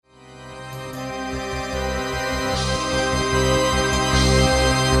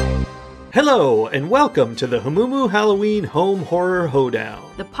Hello, and welcome to the Hamumu Halloween Home Horror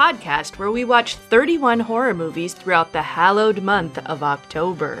Hoedown, the podcast where we watch 31 horror movies throughout the hallowed month of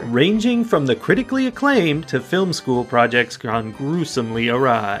October. Ranging from the critically acclaimed to film school projects gone gruesomely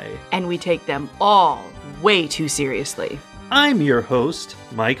awry. And we take them all way too seriously. I'm your host,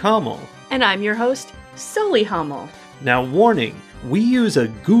 Mike Hummel. And I'm your host, Sully Hummel. Now warning, we use a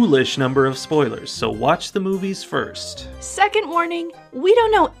ghoulish number of spoilers, so watch the movies first. Second warning, we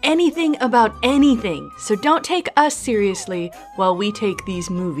don't know anything about anything, so don't take us seriously while we take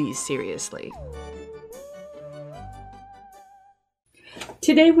these movies seriously.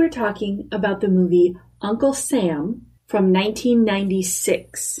 Today we're talking about the movie Uncle Sam from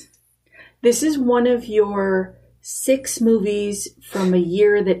 1996. This is one of your 6 movies from a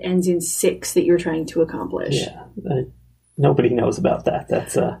year that ends in 6 that you're trying to accomplish. Yeah, nobody knows about that.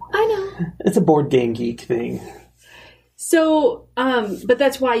 I know. It's a board game geek thing. So, but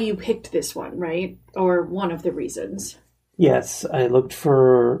that's why you picked this one, right? Or one of the reasons. Yes, I looked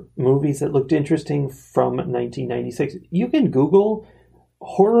for movies that looked interesting from 1996. You can Google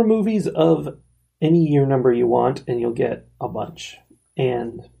horror movies of any year number you want, and you'll get a bunch.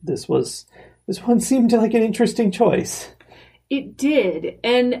 And this one seemed like an interesting choice. It did,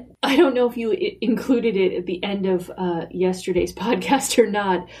 and I don't know if you included it at the end of yesterday's podcast or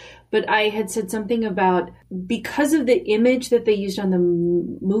not, but I had said something about, because of the image that they used on the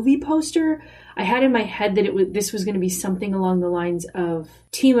movie poster, I had in my head that this was going to be something along the lines of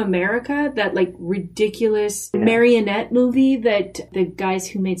Team America, that like ridiculous marionette movie that the guys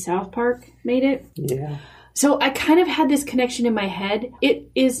who made South Park made it. Yeah. So I kind of had this connection in my head. It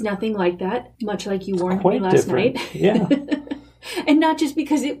is nothing like that, much like you warned me last different. night. Yeah. And not just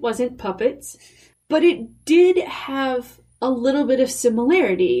because it wasn't puppets, but it did have a little bit of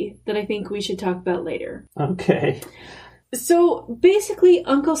similarity that I think we should talk about later. Okay. So basically,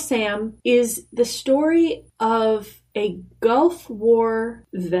 Uncle Sam is the story of a Gulf War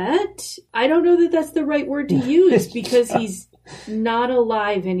vet. I don't know that that's the right word to use because he's not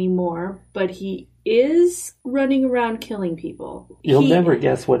alive anymore, but he is running around killing people. You'll never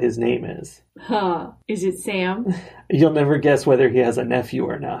guess what his name is. Huh. Is it Sam? You'll never guess whether he has a nephew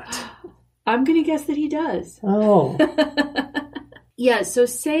or not. I'm going to guess that he does. Oh. Yeah, so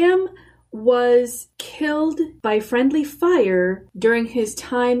Sam was killed by friendly fire during his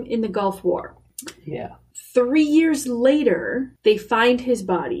time in the Gulf War. Yeah. 3 years later, they find his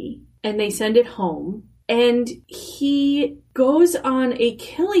body and they send it home. And he goes on a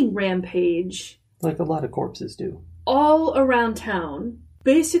killing rampage. Like a lot of corpses do. All around town.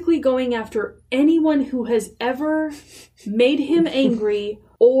 Basically going after anyone who has ever made him angry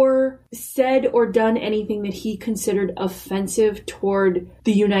or said or done anything that he considered offensive toward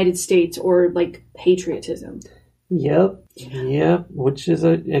the United States or like patriotism. Yep, which is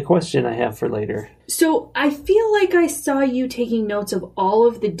a question I have for later. So I feel like I saw you taking notes of all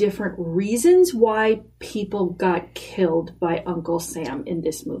of the different reasons why people got killed by Uncle Sam in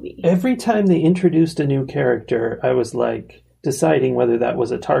this movie. Every time they introduced a new character, I was like deciding whether that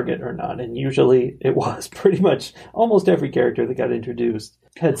was a target or not. And usually it was. Pretty much almost every character that got introduced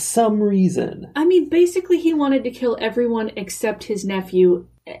had some reason. I mean, basically he wanted to kill everyone except his nephew.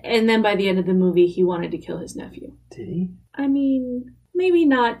 And then by the end of the movie, he wanted to kill his nephew. Did he? I mean, maybe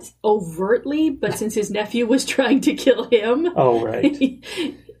not overtly, but since his nephew was trying to kill him. Oh, right.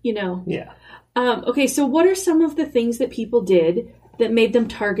 You know. Yeah. Okay, so what are some of the things that people did that made them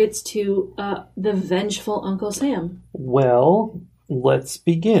targets to the vengeful Uncle Sam? Well, let's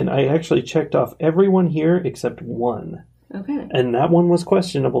begin. I actually checked off everyone here except one. Okay. And that one was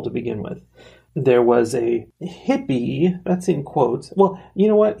questionable to begin with. There was a hippie, that's in quotes. Well, you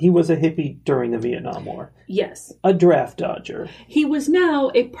know what? He was a hippie during the Vietnam War. Yes. A draft dodger. He was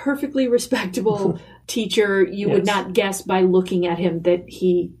now a perfectly respectable teacher. You would not guess by looking at him that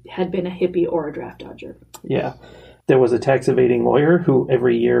he had been a hippie or a draft dodger. Yeah. There was a tax evading lawyer who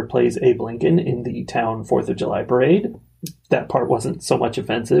every year plays Abe Lincoln in the town 4th of July parade. That part wasn't so much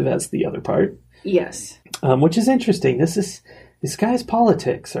offensive as the other part. Yes. Which is interesting. This guy's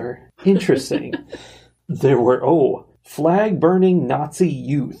politics are interesting. There were, flag-burning Nazi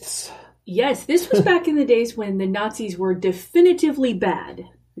youths. Yes, this was back in the days when the Nazis were definitively bad.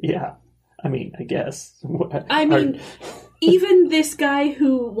 Yeah, I mean, I guess. Even this guy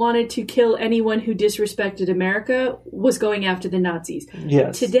who wanted to kill anyone who disrespected America was going after the Nazis.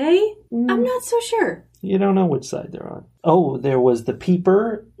 Yes. Today, I'm not so sure. You don't know which side they're on. Oh, there was the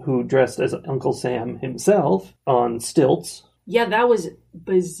peeper who dressed as Uncle Sam himself on stilts. Yeah, that was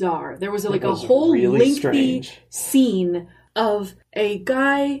bizarre. There was a whole really lengthy strange scene of a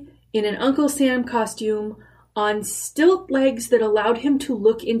guy in an Uncle Sam costume on stilt legs that allowed him to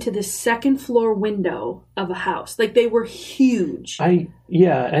look into the second floor window of a house. Like, they were huge. I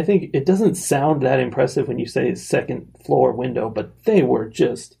think it doesn't sound that impressive when you say second floor window, but they were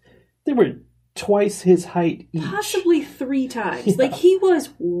twice his height each. Possibly 3 times. Yeah. Like, he was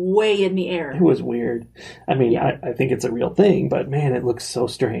way in the air. It was weird. I mean, I think it's a real thing, but man, it looks so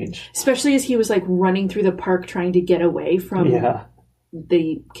strange. Especially as he was, like, running through the park trying to get away from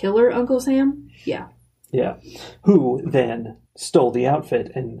the killer Uncle Sam. Yeah. Yeah. Who then stole the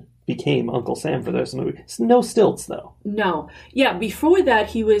outfit and became Uncle Sam for the rest of the movie. No stilts, though. No. Yeah, before that,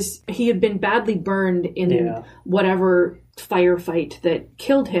 he had been badly burned in whatever firefight that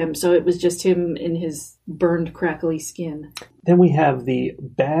killed him, so it was just him in his burned, crackly skin. Then we have the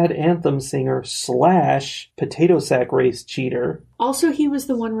bad anthem singer / potato sack race cheater. Also, he was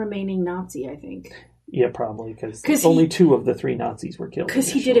the one remaining Nazi, I think. Yeah, probably, because only 2 of the 3 Nazis were killed. Because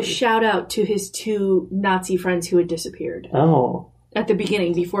he did a shout-out to his 2 Nazi friends who had disappeared. Oh. At the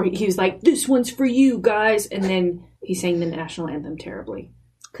beginning, before he was like, "This one's for you, guys," and then he sang the national anthem terribly.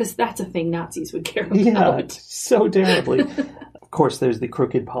 Because that's a thing Nazis would care about. Yeah, so terribly. Of course, there's the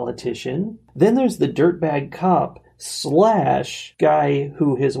crooked politician. Then there's the dirtbag cop / guy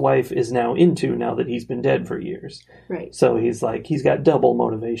who his wife is now into now that he's been dead for years. Right. So he's got double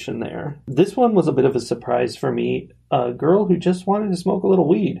motivation there. This one was a bit of a surprise for me. A girl who just wanted to smoke a little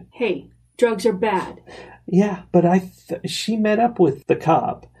weed. Hey, drugs are bad. Yeah, but she met up with the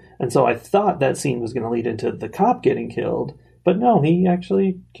cop, and so I thought that scene was going to lead into the cop getting killed. But no, he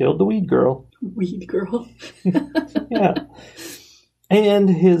actually killed the weed girl. Weed girl. Yeah. And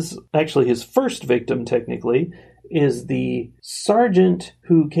his first victim, technically, is the sergeant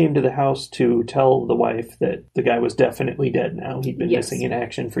who came to the house to tell the wife that the guy was definitely dead now. He'd been missing in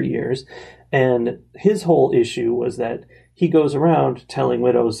action for years. And his whole issue was that he goes around telling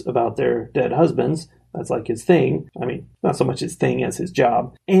widows about their dead husbands. That's like his thing. I mean, not so much his thing as his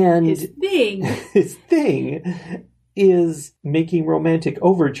job. And his thing. His thing is making romantic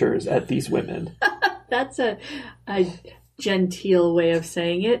overtures at these women. That's a genteel way of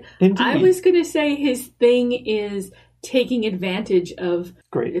saying it. Indeed. I was going to say his thing is taking advantage of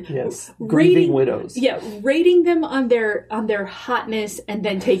grieving widows. Yeah, rating them on their hotness and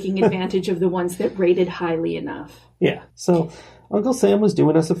then taking advantage of the ones that rated highly enough. Yeah. So Uncle Sam was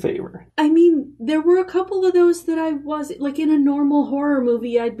doing us a favor. I mean, there were a couple of those that I was like, in a normal horror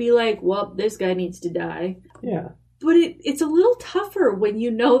movie, I'd be like, well, this guy needs to die. Yeah. But it's a little tougher when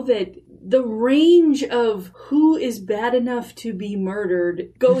you know that the range of who is bad enough to be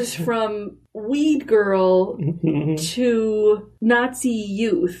murdered goes from weed girl to Nazi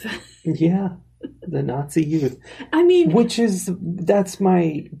youth. Yeah, the Nazi youth. I mean... That's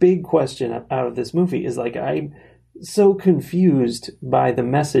my big question out of this movie, is like, I'm so confused by the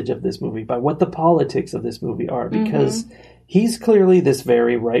message of this movie, by what the politics of this movie are, because... He's clearly this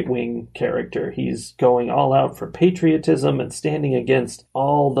very right-wing character. He's going all out for patriotism and standing against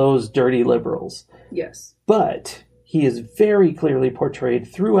all those dirty liberals. Yes. But he is very clearly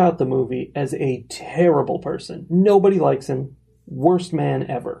portrayed throughout the movie as a terrible person. Nobody likes him. Worst man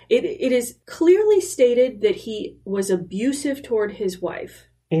ever. It is clearly stated that he was abusive toward his wife.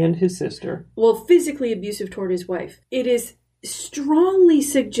 And his sister. Well, physically abusive toward his wife. It is strongly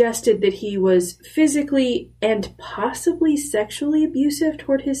suggested that he was physically and possibly sexually abusive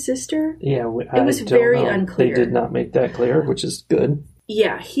toward his sister. Yeah, it was very unclear. They did not make that clear, which is good.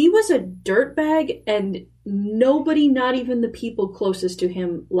 Yeah, he was a dirtbag, and nobody, not even the people closest to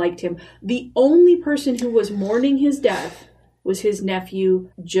him, liked him. The only person who was mourning his death was his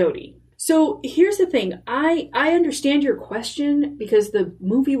nephew, Jody. So here's the thing. I understand your question because the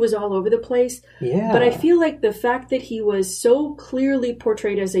movie was all over the place. Yeah. But I feel like the fact that he was so clearly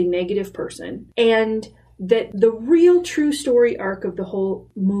portrayed as a negative person, and that the real true story arc of the whole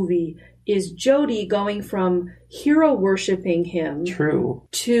movie is Jody going from hero worshiping him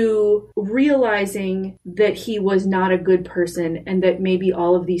to realizing that he was not a good person, and that maybe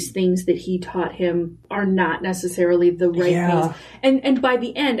all of these things that he taught him are not necessarily the right things. And by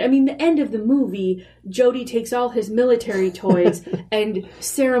the end, I mean the end of the movie, Jody takes all his military toys and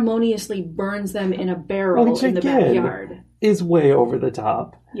ceremoniously burns them in a barrel in the backyard. Is way over the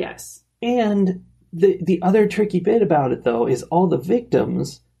top. Yes. And the other tricky bit about it, though, is all the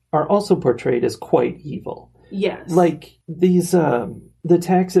victims are also portrayed as quite evil. Yes. Like these, the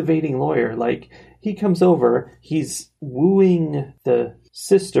tax evading lawyer, like he comes over, he's wooing the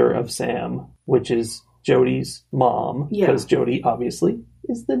sister of Sam, which is Jody's mom, because Jody obviously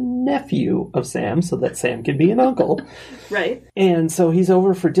is the nephew of Sam, so that Sam can be an uncle. Right. And so he's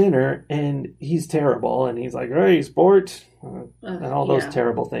over for dinner, and he's terrible, and he's like, hey, sport, and all those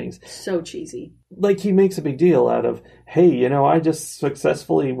terrible things. So cheesy. like he makes a big deal out of, hey, I just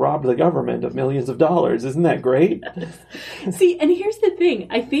successfully robbed the government of millions of dollars. Isn't that great? See, and here's the thing.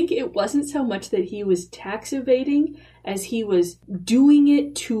 I think it wasn't so much that he was tax evading as he was doing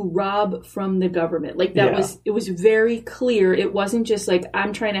it to rob from the government. Like it was very clear. It wasn't just like,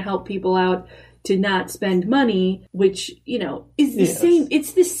 I'm trying to help people out to not spend money, which, is the same.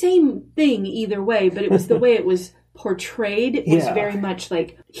 It's the same thing either way, but it was the way it was portrayed. It was very much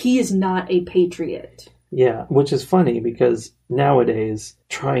like he is not a patriot. Yeah, which is funny because nowadays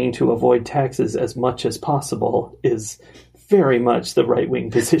trying to avoid taxes as much as possible is very much the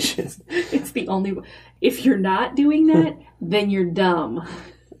right-wing position. It's the only way. If you're not doing that, then you're dumb.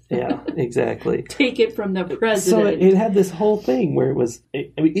 Yeah, exactly. Take it from the president. So it had this whole thing where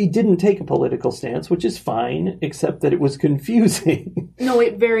he didn't take a political stance, which is fine, except that it was confusing. No,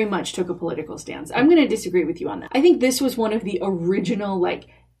 it very much took a political stance. I'm going to disagree with you on that. I think this was one of the original,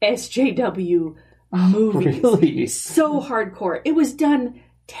 SJW movies. Really? So hardcore. It was done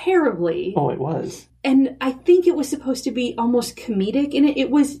terribly. Oh, it was. And I think it was supposed to be almost comedic in it.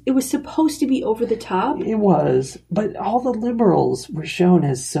 It was supposed to be over the top. It was, but all the liberals were shown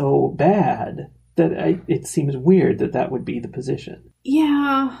as so bad that it seems weird that would be the position.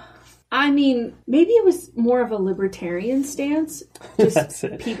 Yeah. I mean, maybe it was more of a libertarian stance. Just That's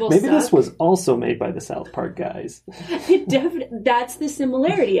it. People maybe suck. This was also made by the South Park guys. That's the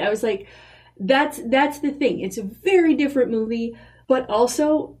similarity. I was like, that's the thing. It's a very different movie, but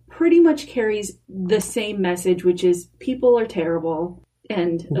also pretty much carries the same message, which is people are terrible.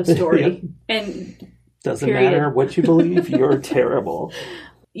 End of story. And doesn't period. matter what you believe, you're terrible.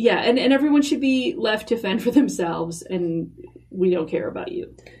 Yeah, and everyone should be left to fend for themselves, and we don't care about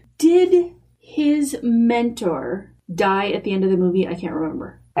you. Did his mentor die at the end of the movie? I can't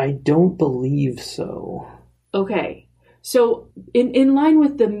remember. I don't believe so. Okay. So in line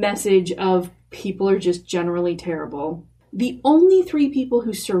with the message of people are just generally terrible, the only 3 people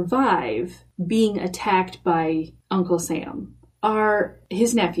who survive being attacked by Uncle Sam are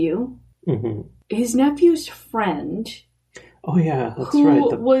his nephew, his nephew's friend. Oh, yeah, that's who right.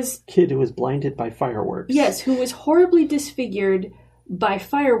 The was kid who was blinded by fireworks. Yes, who was horribly disfigured by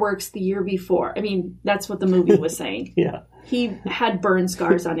fireworks the year before. I mean, that's what the movie was saying. Yeah. He had burn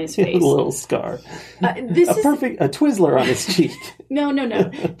scars on his face. A little scar. A Twizzler on his cheek. No.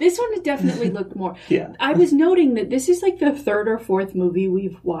 This one definitely looked more. Yeah. I was noting that this is like the 3rd or 4th movie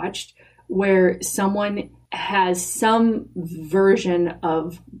we've watched where someone has some version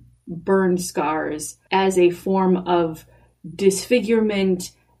of burn scars as a form of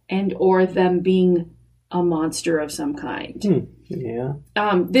disfigurement and or them being a monster of some kind. Yeah.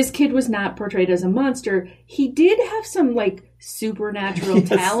 This kid was not portrayed as a monster. He did have some supernatural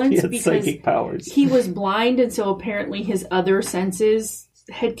talents because psychic powers. He was blind, and so apparently his other senses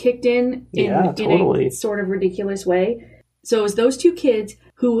had kicked in totally. a sort of ridiculous way. So it was those 2 kids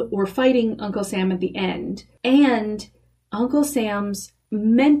who were fighting Uncle Sam at the end, and Uncle Sam's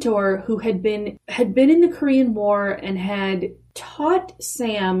mentor who had been in the Korean War and had taught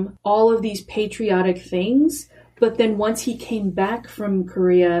Sam all of these patriotic things. But then once he came back from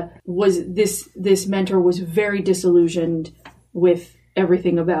Korea, this mentor was very disillusioned with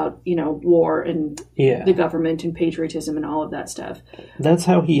everything about, war and the government and patriotism and all of that stuff. That's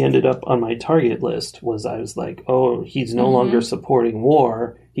how he ended up on my target list. I was like, oh, he's no longer supporting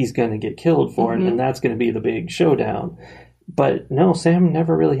war. He's going to get killed for it, and that's going to be the big showdown. But no, Sam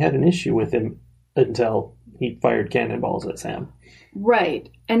never really had an issue with him until he fired cannonballs at Sam. Right.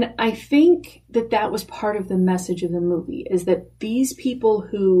 And I think that was part of the message of the movie, is that these people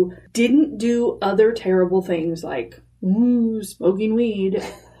who didn't do other terrible things like smoking weed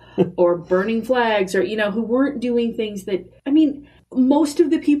or burning flags or, who weren't doing things that, most of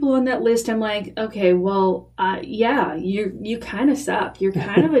the people on that list, I'm like, okay, well, you kind of suck. You're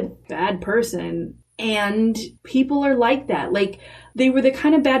kind of a bad person. And people are like that. They were the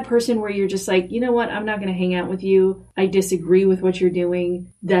kind of bad person where you're just like, you know what? I'm not going to hang out with you. I disagree with what you're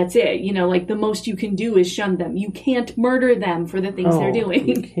doing. That's it. The most you can do is shun them. You can't murder them for the things they're doing.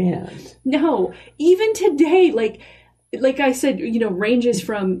 You can't. No. Even today, like I said, ranges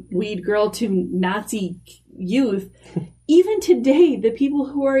from weed girl to Nazi youth. Even today, the people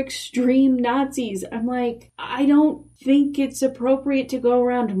who are extreme Nazis, I'm like, I don't think it's appropriate to go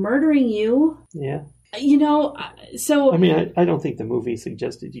around murdering you. Yeah. So... I don't think the movie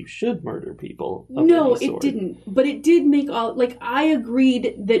suggested you should murder people. No, it didn't. But it did make I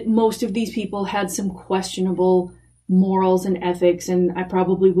agreed that most of these people had some questionable morals and ethics, and I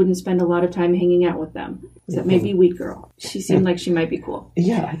probably wouldn't spend a lot of time hanging out with them. Except maybe Weed Girl. She seemed like she might be cool.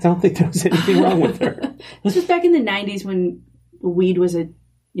 Yeah, I don't think there was anything wrong with her. This was back in the 90s when weed was a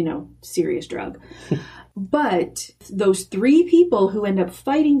serious drug. But those 3 people who end up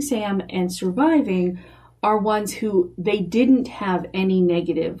fighting Sam and surviving are ones who they didn't have any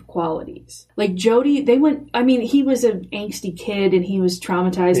negative qualities. Like Jody, he was an angsty kid and he was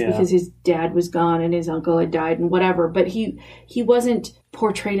traumatized because his dad was gone and his uncle had died and whatever, but he wasn't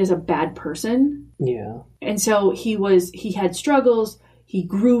portrayed as a bad person. Yeah. And so he had struggles, he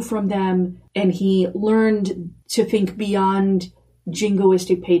grew from them, and he learned to think beyond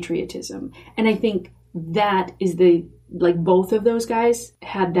jingoistic patriotism. And I think that is both of those guys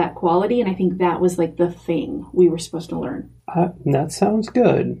had that quality, and I think that was the thing we were supposed to learn. That sounds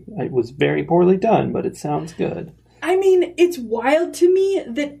good. It was very poorly done, but it sounds good. I mean, it's wild to me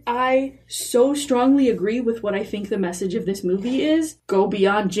that I so strongly agree with what I think the message of this movie is. Go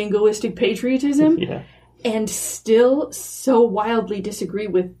beyond jingoistic patriotism. Yeah. And still so wildly disagree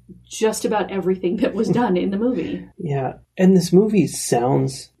with just about everything that was done in the movie. Yeah. And this movie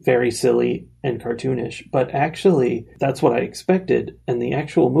sounds very silly and cartoonish, but actually that's what I expected. And the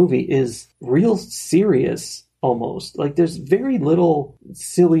actual movie is real serious almost. There's very little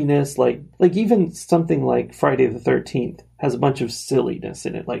silliness. Like even something like Friday the 13th has a bunch of silliness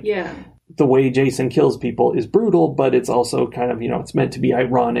in it. The way Jason kills people is brutal, but it's also kind of, it's meant to be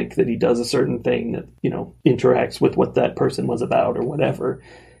ironic that he does a certain thing that, interacts with what that person was about or whatever.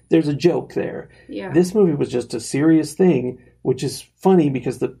 There's a joke there. Yeah. This movie was just a serious thing, which is funny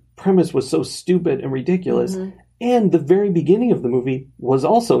because the premise was so stupid and ridiculous. Mm-hmm. And the very beginning of the movie was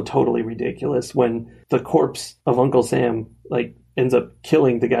also totally ridiculous when the corpse of Uncle Sam, ends up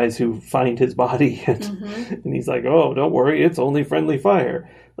killing the guys who find his body. And he's like, oh, don't worry, it's only friendly fire.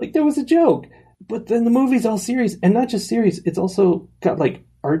 There was a joke. But then the movie's all serious. And not just serious, it's also got,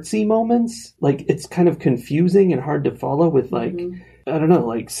 artsy moments. It's kind of confusing and hard to follow with, I don't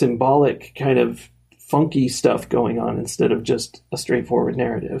know, symbolic kind of funky stuff going on instead of just a straightforward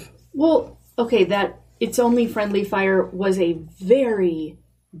narrative. Well, okay, that It's Only Friendly Fire was a very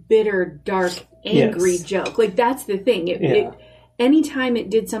bitter, dark, angry joke. That's the thing. Anytime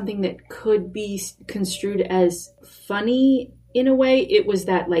it did something that could be construed as funny in a way, it was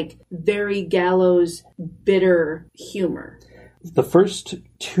that very gallows, bitter humor. The first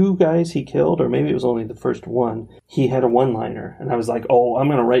 2 guys he killed, or maybe it was only the first one, he had a one-liner. And I was like, oh, I'm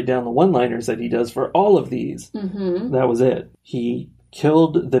going to write down the one-liners that he does for all of these. Mm-hmm. That was it. He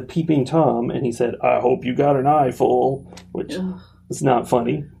killed the peeping Tom, and he said, I hope you got an eye full, which is not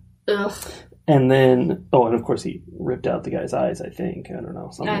funny. Ugh. And then, and of course he ripped out the guy's eyes, I think. I don't know,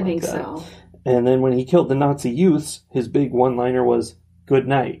 something like that. I think so. And then when he killed the Nazi youths, his big one-liner was, good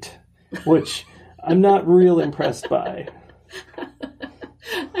night, which I'm not real impressed by.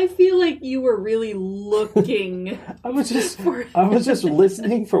 I feel like you were really looking. I was just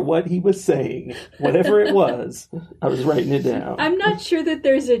listening for what he was saying. Whatever it was, I was writing it down. I'm not sure that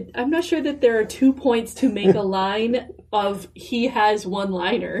there are 2 points to make a line of he has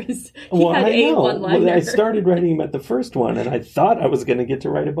one-liners. He had a one-liner. Well, I started writing him at the first one, and I thought I was going to get to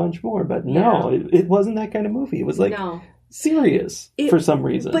write a bunch more, but no, it wasn't that kind of movie. It was serious for some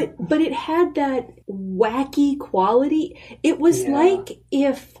reason. But it had that wacky quality. It was like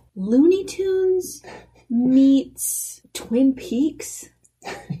if Looney Tunes meets Twin Peaks.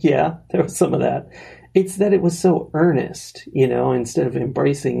 Yeah, there was some of that. It's that it was so earnest, instead of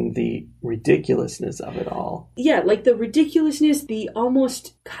embracing the ridiculousness of it all. Yeah, the ridiculousness, the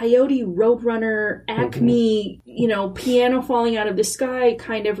almost Coyote Roadrunner, Acme, piano falling out of the sky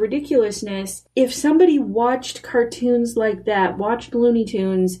kind of ridiculousness. If somebody watched cartoons like that, watched Looney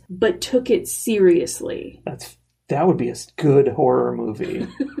Tunes, but took it seriously. That would be a good horror movie.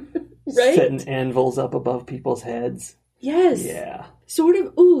 Right? Setting anvils up above people's heads. Yes. Yeah. Sort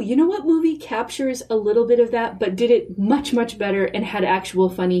of, you know what movie captures a little bit of that, but did it much, much better and had actual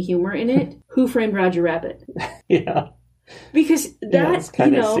funny humor in it? Who Framed Roger Rabbit? Yeah. Because that's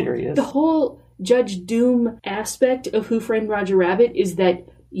kind of serious. The whole Judge Doom aspect of Who Framed Roger Rabbit is that,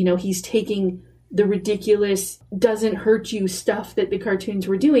 he's taking the ridiculous, doesn't hurt you stuff that the cartoons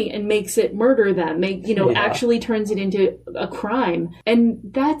were doing and makes it murder them, actually turns it into a crime. And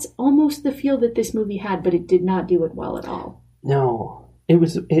that's almost the feel that this movie had, but it did not do it well at all. No.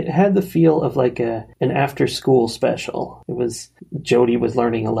 It had the feel of an after school special. It was Jody was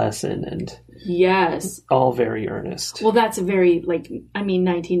learning a lesson and yes, all very earnest. Well, that's a very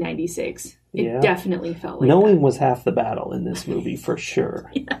 1996. It definitely felt like knowing that was half the battle in this movie for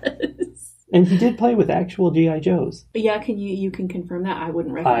sure. Yes. And he did play with actual G.I. Joes. Yeah, you can confirm that? I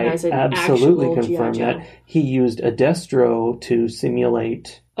wouldn't recognize an actual confirm G.I. Joe. That. He used a Destro to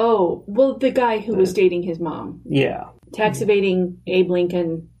simulate. Oh, well, the guy who was dating his mom. Yeah. Tax evading Abe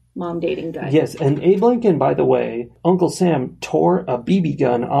Lincoln mom dating guy. Yes, and Abe Lincoln, by the way, Uncle Sam tore a BB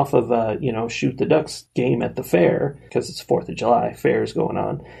gun off of a, shoot the ducks game at the fair, because it's 4th of July, fair's going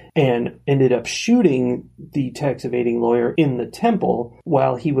on, and ended up shooting the tax evading lawyer in the temple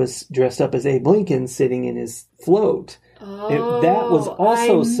while he was dressed up as Abe Lincoln sitting in his float. That was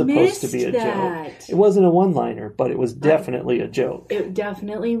also supposed to be a joke. It wasn't a one-liner, but it was definitely a joke. It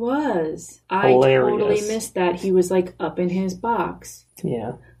definitely was. Hilarious. I totally missed that. He was like up in his box.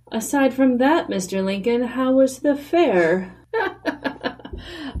 Yeah. Aside from that, Mr. Lincoln, how was the fair?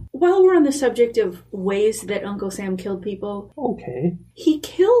 While we're on the subject of ways that Uncle Sam killed people, okay, he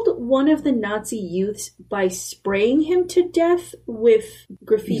killed one of the Nazi youths by spraying him to death with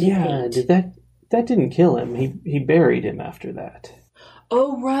graffiti paint. Yeah, that didn't kill him. He buried him after that.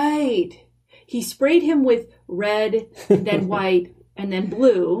 Oh, right. He sprayed him with red, and then white, and then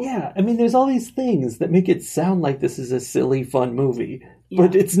blue. Yeah, I mean, there's all these things that make it sound like this is a silly, fun movie. Yeah.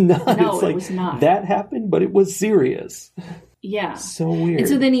 But it's not. No, it's it was not. That happened, but it was serious. Yeah. So weird. And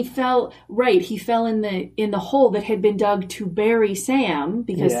so then he fell in the hole that had been dug to bury Sam,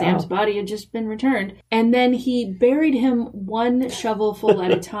 because Sam's body had just been returned. And then he buried him one shovelful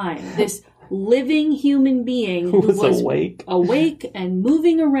at a time. This living human being who was awake and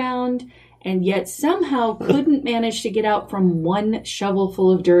moving around, and yet somehow couldn't manage to get out from one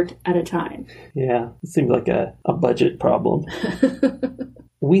shovelful of dirt at a time. Yeah, it seemed like a budget problem.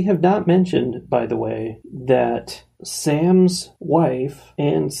 We have not mentioned, by the way, that Sam's wife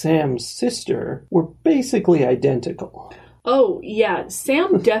and Sam's sister were basically identical. Oh, yeah.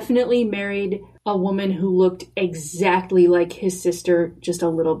 Sam definitely married a woman who looked exactly like his sister, just a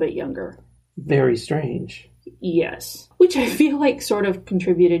little bit younger. Very strange. Yes. Which I feel like sort of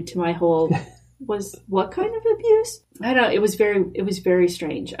contributed to my whole... was what kind of abuse? I don't know. It was very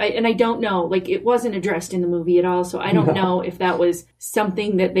strange. I don't know. Like, it wasn't addressed in the movie at all, so I don't know if that was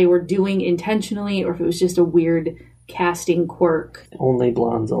something that they were doing intentionally or if it was just a weird casting quirk. Only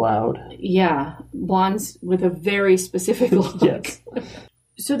blondes allowed. Yeah. Blondes with a very specific look. Yes.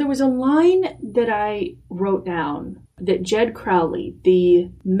 So there was a line that I wrote down that Jed Crowley,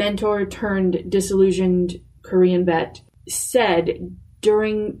 the mentor turned disillusioned Korean vet, said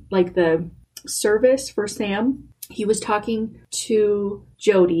during the service for Sam. He was talking to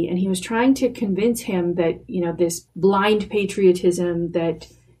Jody and he was trying to convince him that, this blind patriotism that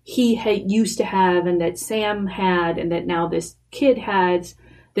he used to have and that Sam had and that now this kid has,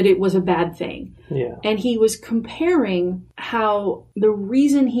 that it was a bad thing. Yeah. And he was comparing how the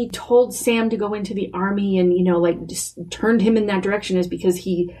reason he told Sam to go into the army and, just turned him in that direction is because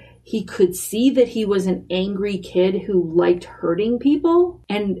he could see that he was an angry kid who liked hurting people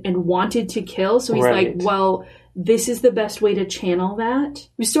and wanted to kill. So he's like, well, this is the best way to channel that. It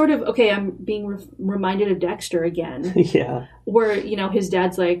was sort of, okay, I'm being reminded of Dexter again. Yeah. Where, his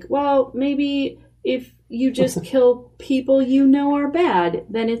dad's like, well, maybe if you just kill people are bad,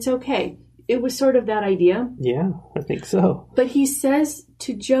 then it's okay. It was sort of that idea. Yeah, I think so. But he says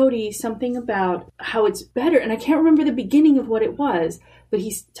to Jody something about how it's better, and I can't remember the beginning of what it was, but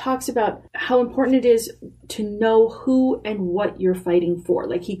he talks about how important it is to know who and what you're fighting for.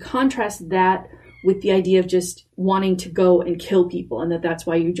 Like, he contrasts that with the idea of just wanting to go and kill people and that's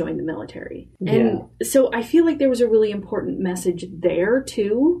why you join the military. And so I feel like there was a really important message there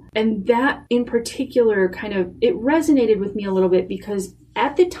too. And that in particular it resonated with me a little bit because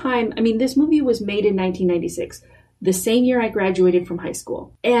at the time, this movie was made in 1996, the same year I graduated from high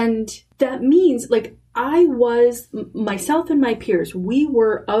school. And that means I was, myself and my peers, we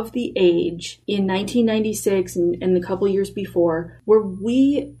were of the age in 1996 and a couple years before where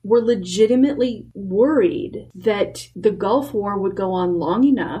we were legitimately worried that the Gulf War would go on long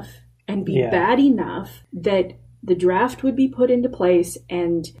enough and be bad enough that the draft would be put into place.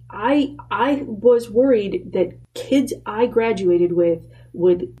 And I was worried that kids I graduated with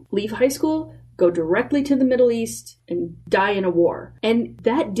would leave high school, go directly to the Middle East and die in a war. And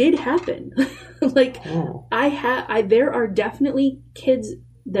that did happen. There are definitely kids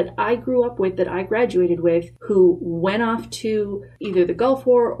that I grew up with, that I graduated with, who went off to either the Gulf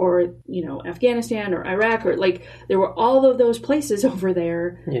War or, Afghanistan or Iraq, or there were all of those places over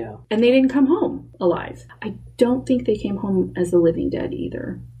there. Yeah. And they didn't come home alive. I don't think they came home as the living dead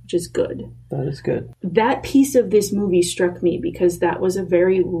either, which is good. That is good. That piece of this movie struck me because that was a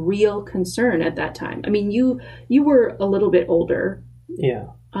very real concern at that time. You were a little bit older. Yeah.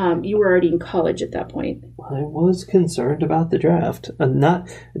 You were already in college at that point. I was concerned about the draft.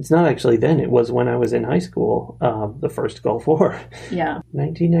 It's not actually then. It was when I was in high school, the first Gulf War. Yeah.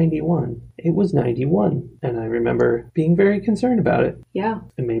 1991. It was 91. And I remember being very concerned about it. Yeah.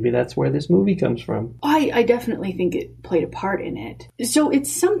 And maybe that's where this movie comes from. I definitely think it played a part in it. So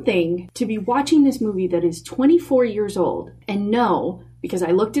it's something to be watching this movie that is 24 years old and know, because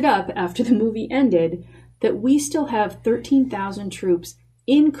I looked it up after the movie ended, that we still have 13,000 troops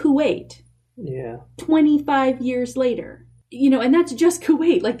in Kuwait. Yeah. 25 years later. And that's just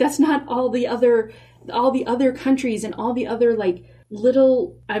Kuwait. Like, that's not all the other countries and all the other, like,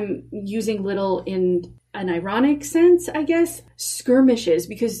 little, I'm using little in an ironic sense, I guess, skirmishes,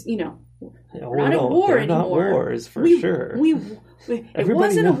 because, we're not at war anymore. Not wars, for sure. It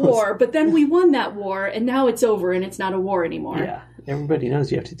wasn't a war, but then we won that war, and now it's over, and it's not a war anymore. Yeah. Everybody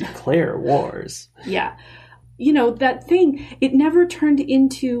knows you have to declare wars. Yeah. That thing, it never turned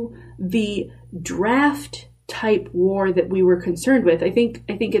into the draft type war that we were concerned with. I think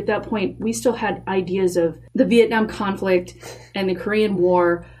at that point we still had ideas of the Vietnam conflict and the Korean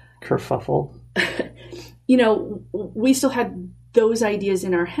War. Kerfuffle. We still had those ideas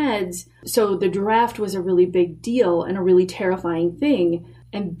in our heads. So the draft was a really big deal and a really terrifying thing.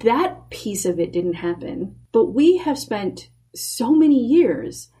 And that piece of it didn't happen. But we have spent so many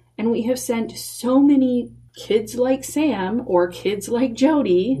years, and we have sent so many kids like Sam or kids like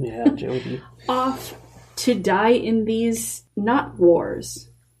Jody, off to die in these not wars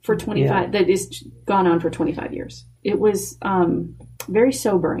for 25 that is gone on for 25 years. It was very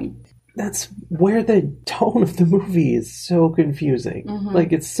sobering. That's where the tone of the movie is so confusing. Mm-hmm.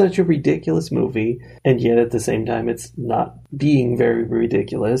 Like, it's such a ridiculous movie, and yet at the same time it's not being very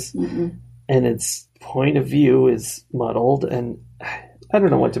ridiculous. Mm-hmm. And its point of view is muddled, and I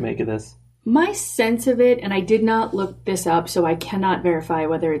don't know what to make of this. My sense of it, and I did not look this up, so I cannot verify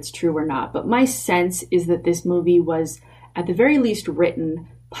whether it's true or not, but my sense is that this movie was, at the very least, written,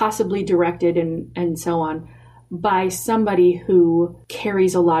 possibly directed and so on, by somebody who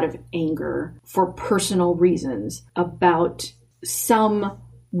carries a lot of anger for personal reasons about some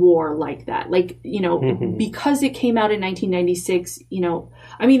war like that. Like, because it came out in 1996,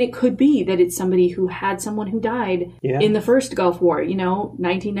 it could be that it's somebody who had someone who died in the first Gulf War,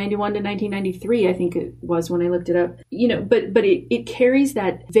 1991 to 1993, I think it was when I looked it up, but it carries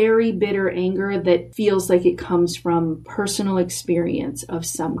that very bitter anger that feels like it comes from personal experience of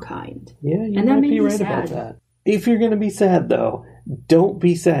some kind. Yeah, you might be right about that. If you're going to be sad, though, don't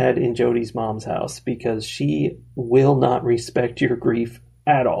be sad in Jody's mom's house, because she will not respect your grief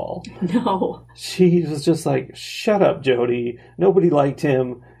at all. No. She was just like, shut up, Jody. Nobody liked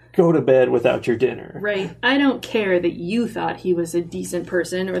him. Go to bed without your dinner. Right. I don't care that you thought he was a decent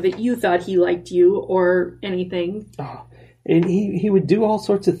person or that you thought he liked you or anything. Oh, and he would do all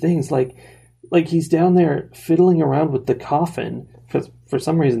sorts of things. Like he's down there fiddling around with the coffin. For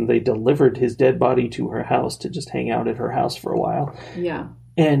some reason, they delivered his dead body to her house to just hang out at her house for a while. Yeah.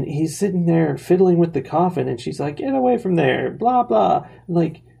 And he's sitting there fiddling with the coffin, and she's like, get away from there, blah, blah.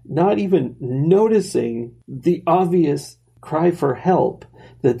 Like, not even noticing the obvious cry for help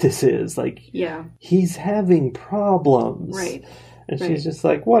that this is. Like, yeah, he's having problems. Right. And she's just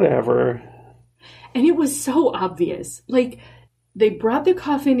like, whatever. And it was so obvious. Like, they brought the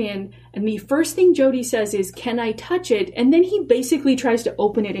coffin in, and the first thing Jody says is, can I touch it? And then he basically tries to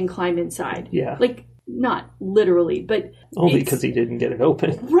open it and climb inside. Yeah. Like, not literally, but only because he didn't get it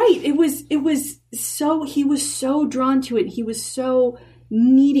open. Right. It was so, he was so drawn to it. He was so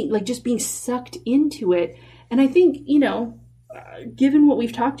needing, like, just being sucked into it. And I think, given what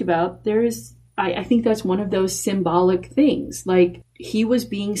we've talked about, I think that's one of those symbolic things. Like, he was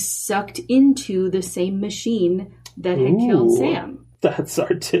being sucked into the same machine that had killed Sam. That's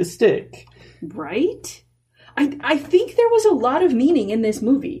artistic. Right? I think there was a lot of meaning in this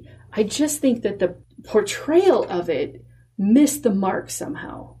movie. I just think that the portrayal of it missed the mark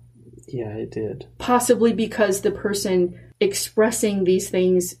somehow. Yeah, it did. Possibly because the person expressing these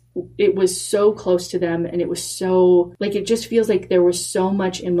things, it was so close to them, and it was so, like, it just feels like there was so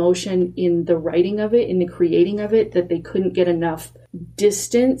much emotion in the writing of it, in the creating of it, that they couldn't get enough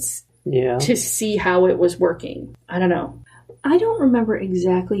distance to see how it was working. I don't know. I don't remember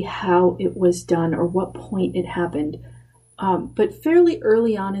exactly how it was done or what point it happened. But fairly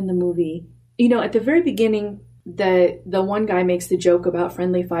early on in the movie, at the very beginning, the one guy makes the joke about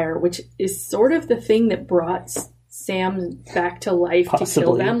friendly fire, which is sort of the thing that brought Sam back to life. Possibly. To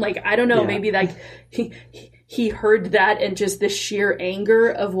kill them. Like, I don't know, maybe like he heard that and just the sheer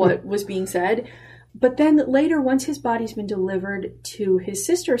anger of what was being said. But then later, once his body's been delivered to his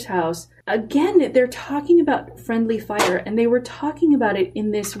sister's house, again, they're talking about friendly fire, and they were talking about it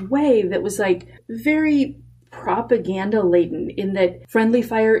in this way that was like very propaganda laden, in that friendly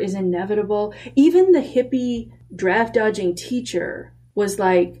fire is inevitable. Even the hippie draft dodging teacher was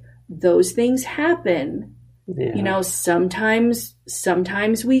like, those things happen. Yeah. You know, sometimes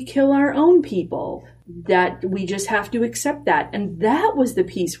we kill our own people. That we just have to accept that. And that was the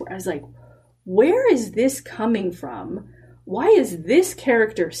piece where I was like, where is this coming from? Why is this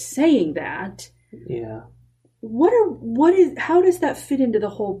character saying that? Yeah. How does that fit into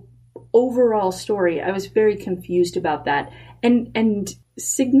the whole overall story? I was very confused about that and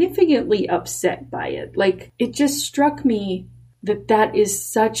significantly upset by it. Like, it just struck me that is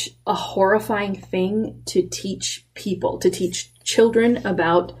such a horrifying thing to teach people, to teach children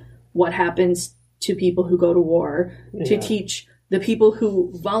about what happens to people who go to war, to teach the people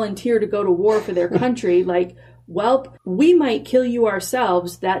who volunteer to go to war for their country, like, well, we might kill you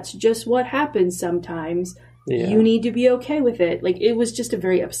ourselves. That's just what happens sometimes. Yeah. You need to be okay with it. Like, it was just a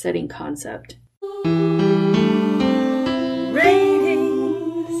very upsetting concept.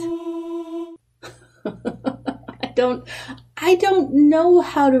 Ratings. I don't know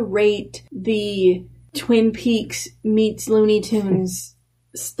how to rate the Twin Peaks meets Looney Tunes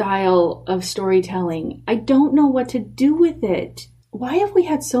style of storytelling. I don't know what to do with it. Why have we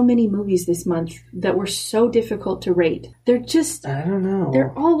had so many movies this month that were so difficult to rate? They're just, I don't know.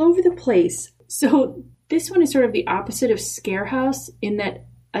 They're all over the place. So this one is sort of the opposite of Scarehouse, in that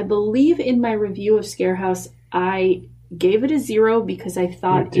I believe in my review of Scarehouse, I gave it a 0 because I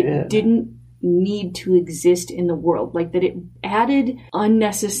thought it didn't need to exist in the world, like that it added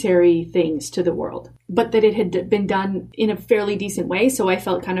unnecessary things to the world, but that it had been done in a fairly decent way, so I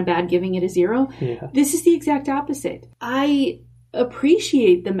felt kind of bad giving it a 0. Yeah. This is the exact opposite. I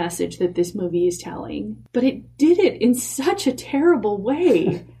appreciate the message that this movie is telling, but it did it in such a terrible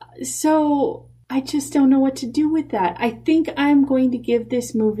way. So I just don't know what to do with that. I think I'm going to give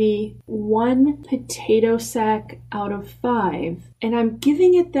this movie 1 potato sack out of 5. And I'm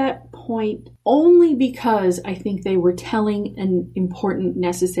giving it that point only because I think they were telling an important,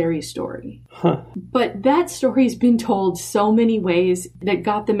 necessary story. Huh. But that story's been told so many ways that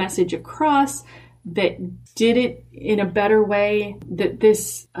got the message across, that did it in a better way, that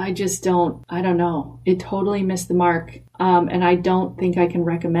this, I don't know. It totally missed the mark. And I don't think I can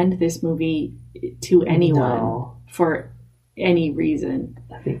recommend this movie to anyone for any reason.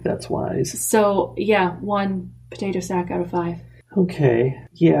 I think that's wise. So, yeah, 1 potato sack out of 5. Okay.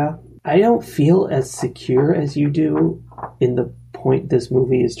 Yeah. I don't feel as secure as you do in the point this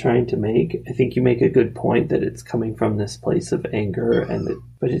movie is trying to make. I think you make a good point that it's coming from this place of anger,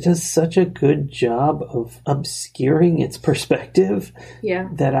 but it does such a good job of obscuring its perspective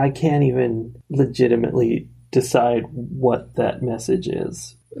that I can't even legitimately decide what that message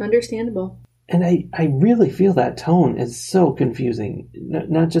is. Understandable. And I really feel that tone is so confusing.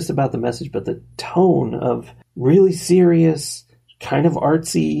 Not just about the message, but the tone of really serious, kind of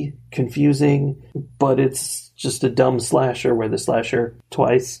artsy, confusing, but it's just a dumb slasher where the slasher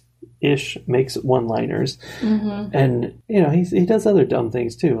twice-ish makes one-liners. Mm-hmm. And, you know, he does other dumb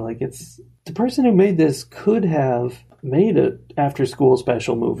things too. Like, it's the person who made this could have made a after-school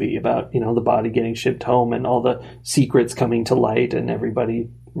special movie about, you know, the body getting shipped home and all the secrets coming to light and everybody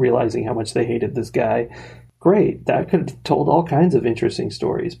realizing how much they hated this guy. Great. That could have told all kinds of interesting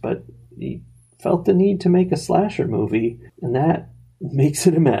stories, but he felt the need to make a slasher movie, and that makes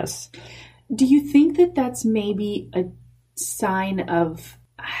it a mess. Do you think that that's maybe a sign of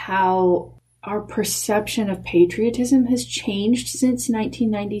how our perception of patriotism has changed since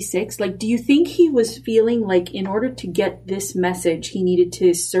 1996? Like, do you think he was feeling like in order to get this message, he needed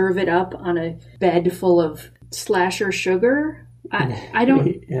to serve it up on a bed full of slasher sugar? I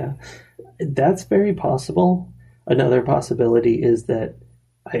don't... Yeah, that's very possible. Another possibility is that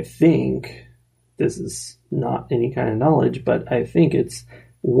I think, this is not any kind of knowledge, but I think it's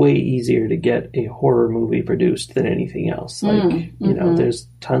way easier to get a horror movie produced than anything else. Like, you know, there's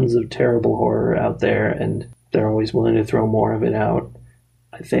tons of terrible horror out there, and they're always willing to throw more of it out,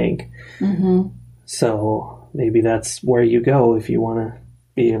 I think. Mm-hmm. So maybe that's where you go if you want to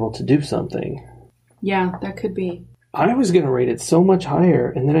be able to do something. Yeah, that could be. I was going to rate it so much higher,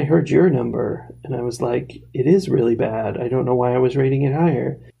 and then I heard your number, and I was like, it is really bad. I don't know why I was rating it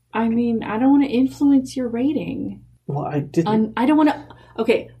higher. I mean, I don't want to influence your rating. Well, I didn't... I don't want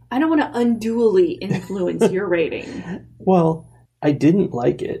to unduly influence your rating. Well, I didn't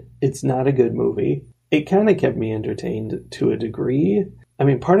like it. It's not a good movie. It kind of kept me entertained to a degree. I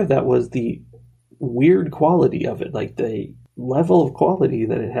mean, part of that was the weird quality of it. Like, they level of quality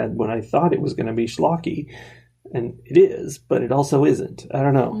that it had when I thought it was going to be schlocky. And it is, but it also isn't. I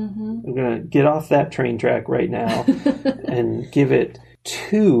don't know. Mm-hmm. I'm going to get off that train track right now and give it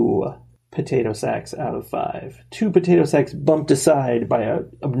 2 potato sacks out of 5. 2 potato sacks bumped aside by an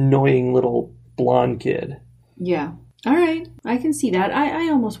annoying little blonde kid. Yeah. All right. I can see that. I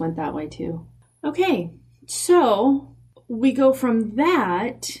almost went that way too. Okay. So we go from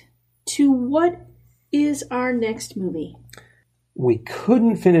that to what is our next movie? We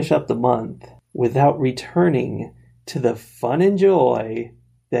couldn't finish up the month without returning to the fun and joy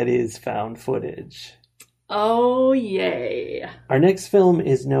that is found footage. Oh, yay. Our next film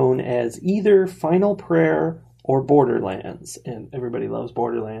is known as either Final Prayer or Borderlands, and everybody loves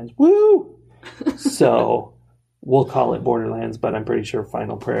Borderlands. Woo! So we'll call it Borderlands, but I'm pretty sure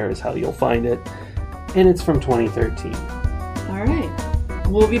Final Prayer is how you'll find it. And it's from 2013. All right.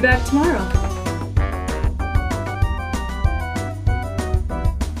 We'll be back tomorrow.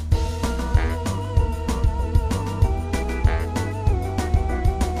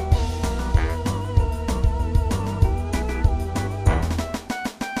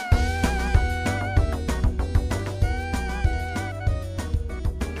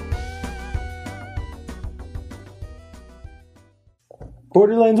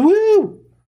 Borderlands, woo!